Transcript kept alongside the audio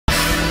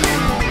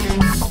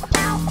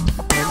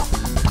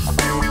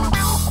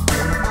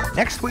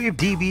NextWave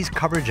DV's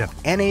coverage of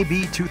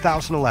NAB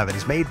 2011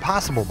 is made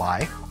possible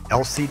by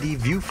LCD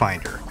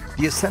Viewfinder,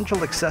 the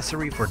essential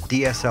accessory for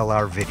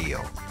DSLR video,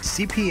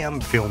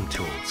 CPM Film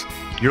Tools,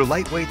 your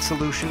lightweight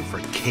solution for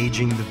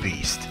caging the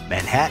beast,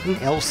 Manhattan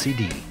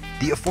LCD,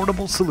 the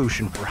affordable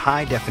solution for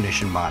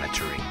high-definition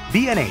monitoring,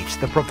 B&H,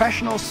 the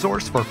professional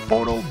source for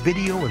photo,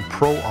 video, and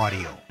pro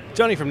audio.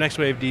 Tony from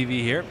NextWave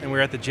DV here, and we're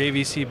at the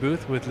JVC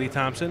booth with Lee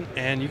Thompson,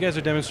 and you guys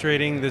are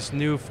demonstrating this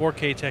new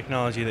 4K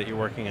technology that you're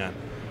working on.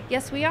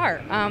 Yes, we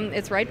are.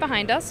 It's right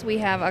behind us. We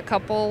have a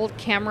couple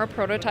camera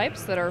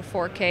prototypes that are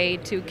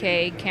 4K,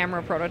 2K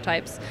camera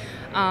prototypes.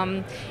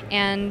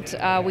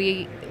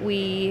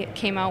 We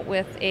came out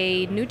with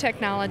a new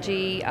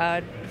technology,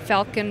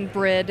 Falcon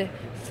Brid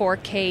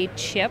 4K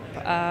chip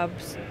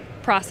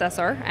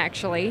processor,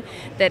 actually,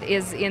 that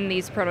is in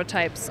these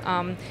prototypes.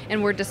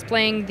 And we're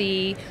displaying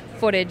the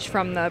footage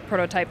from the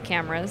prototype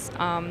cameras.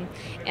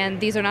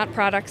 And these are not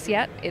products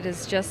yet. It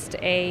is just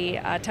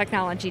a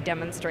technology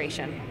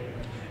demonstration.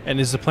 And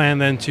is the plan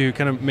then to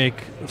kind of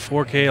make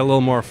 4K a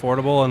little more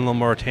affordable and a little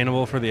more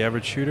attainable for the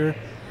average shooter?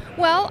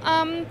 Well,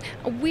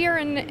 we are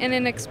in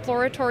an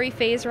exploratory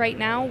phase right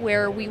now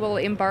where we will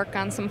embark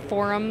on some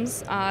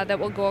forums that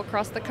will go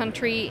across the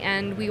country,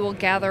 and we will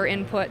gather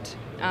input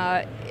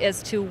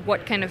as to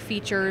what kind of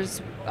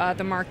features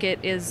the market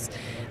is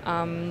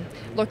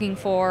looking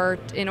for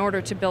in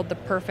order to build the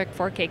perfect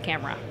 4K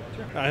camera.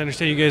 I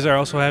understand you guys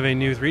also have a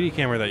new 3D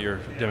camera that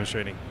you're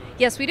demonstrating.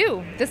 Yes, we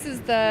do. This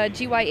is the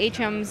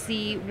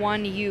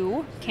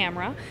GY-HM750U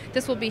camera.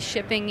 This will be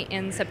shipping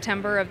in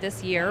September of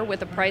this year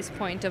with a price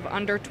point of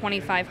under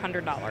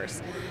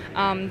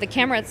 $2,500. The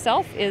camera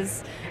itself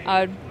is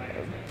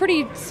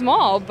pretty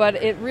small, but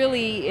it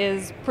really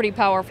is pretty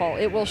powerful.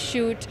 It will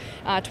shoot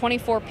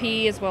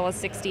 24p as well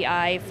as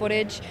 60i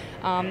footage.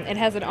 It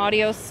has an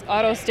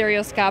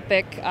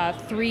auto-stereoscopic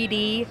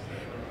 3D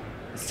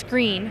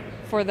screen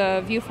for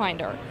the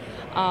viewfinder.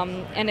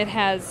 And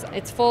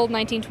it's full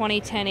 1920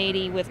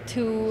 1080 with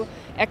 2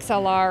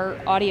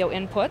 XLR audio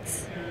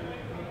inputs,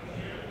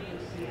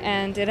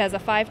 and it has a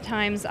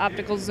 5x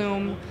optical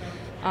zoom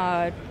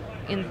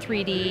in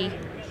 3D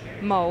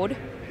mode,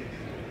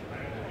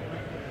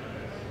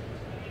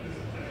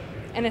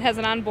 and it has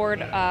an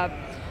onboard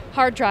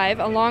hard drive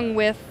along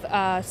with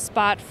a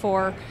spot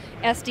for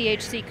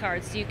SDHC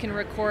cards, so you can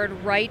record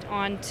right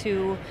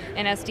onto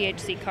an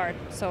SDHC card.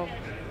 So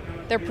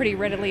they're pretty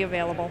readily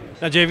available.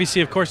 Now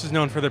JVC, of course, is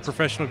known for their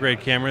professional grade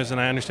cameras,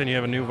 and I understand you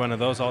have a new one of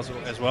those also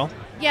as well?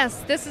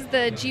 Yes, this is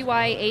the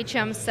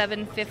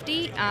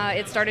GY-HM750.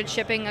 It started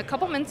shipping a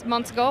couple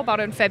months ago, about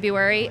in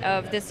February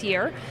of this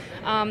year.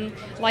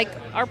 Like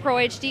our Pro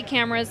HD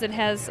cameras, it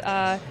has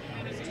a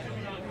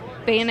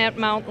bayonet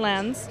mount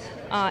lens,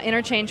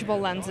 interchangeable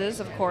lenses,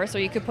 of course, or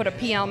you could put a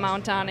PL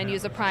mount on and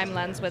use a prime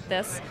lens with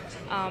this.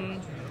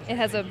 It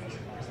has a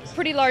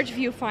pretty large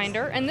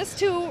viewfinder, and this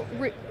too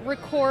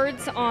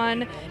records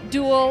on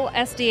dual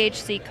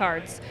SDHC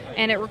cards,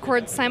 and it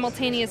records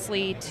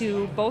simultaneously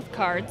to both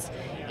cards.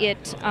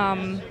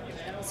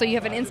 So you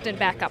have an instant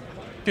backup.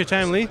 Your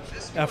time, Lee.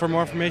 For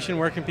more information,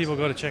 where can people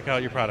go to check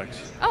out your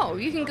products? Oh,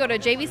 you can go to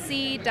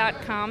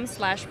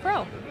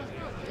jvc.com/pro.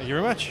 Thank you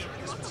very much.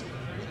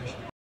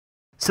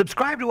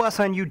 Subscribe to us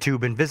on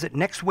YouTube and visit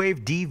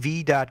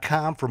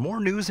nextwavedv.com for more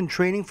news and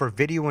training for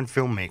video and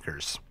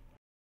filmmakers.